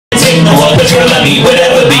control of me,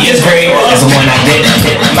 whatever be is free. That's the one I did.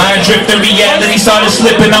 Mind drift and reality started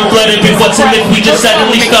slipping. I'm flooded before to live. We just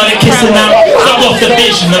suddenly started kissing. I'm stuck off the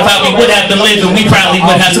vision of how we would have been living. We probably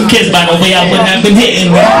would have some kids by the way I would have been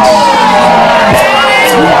hitting. You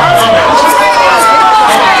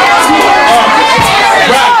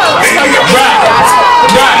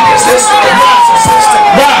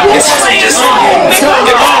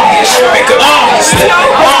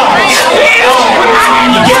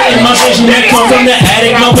get in my vision that come from the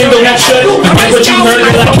attic, my window not shut. Forget what you heard,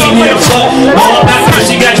 cause I came here to fuck. All about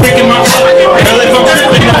first, you got drink in my cup. Girl, if I'm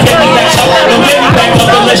tripping, don't get me back up. Don't get me back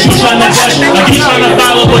up unless you tryna gush. I keep tryna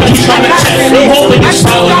follow, but you tryna check. I'm hoping you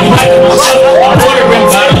swallow, you like what's up. I'm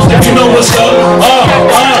ordering bottles, if you know what's up.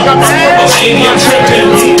 Maybe I'm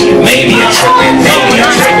tripping. Maybe I'm tripping. Maybe I'm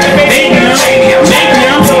tripping. Maybe I'm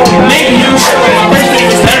tripping. Maybe I'm tripping. My first thing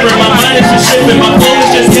is ever, my mind is just tripping. My phone is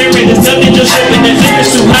just hearing, there's nothing just tripping. There's things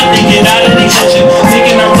too hot to get out of the kitchen.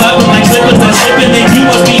 Thinking I'm popping like slippers that's slipping. And you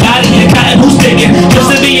must be out of your cotton, who's sticking? Just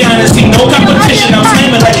to be honest, see no competition. I'm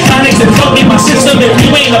slamming like Onyx and fucking my system. If you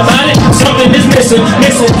ain't about it, something is missing.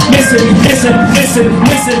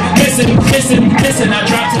 I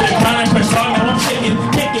drop to the ground and press hard, now I'm kicking.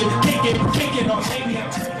 Oh, baby, I'm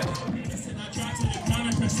tripping. Listen, I drop to the ground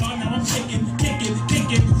and press hard, now I'm kicking. Oh, baby,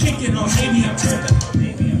 I'm tripping.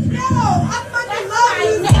 I fucking love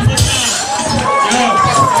you. Yo,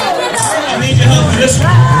 I need your help for this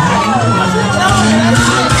one.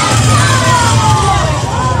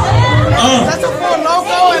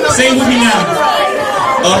 Say it with me now.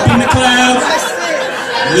 Up in the clouds,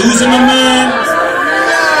 losing my mind.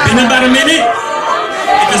 Been about a minute.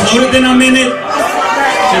 If it's loaded, then I'm in it.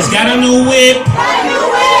 Just got a new whip.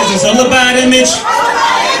 Cause it's all about image.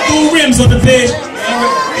 2 rims on the pitch.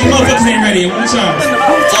 You motherfuckers ain't ready. One time.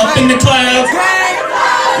 Up in the clouds,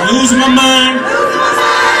 losing my mind.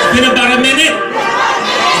 Been about a minute.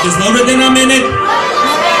 If it's loaded, then I'm in it.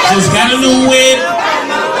 Just got a new whip.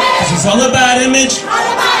 Cause it's all about image.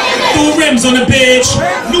 2 rims on the bitch.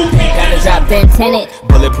 New paint. Gotta drop then tenant.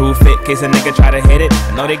 Bulletproof fit, case a nigga try to hit it.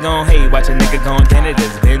 I know they gon' hate, watch a nigga gon' dent it.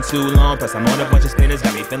 It's been too long, plus I'm on a bunch of spinners.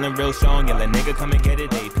 Got me feeling real strong, yell a nigga come and get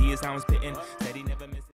it. AP is how I'm spitting.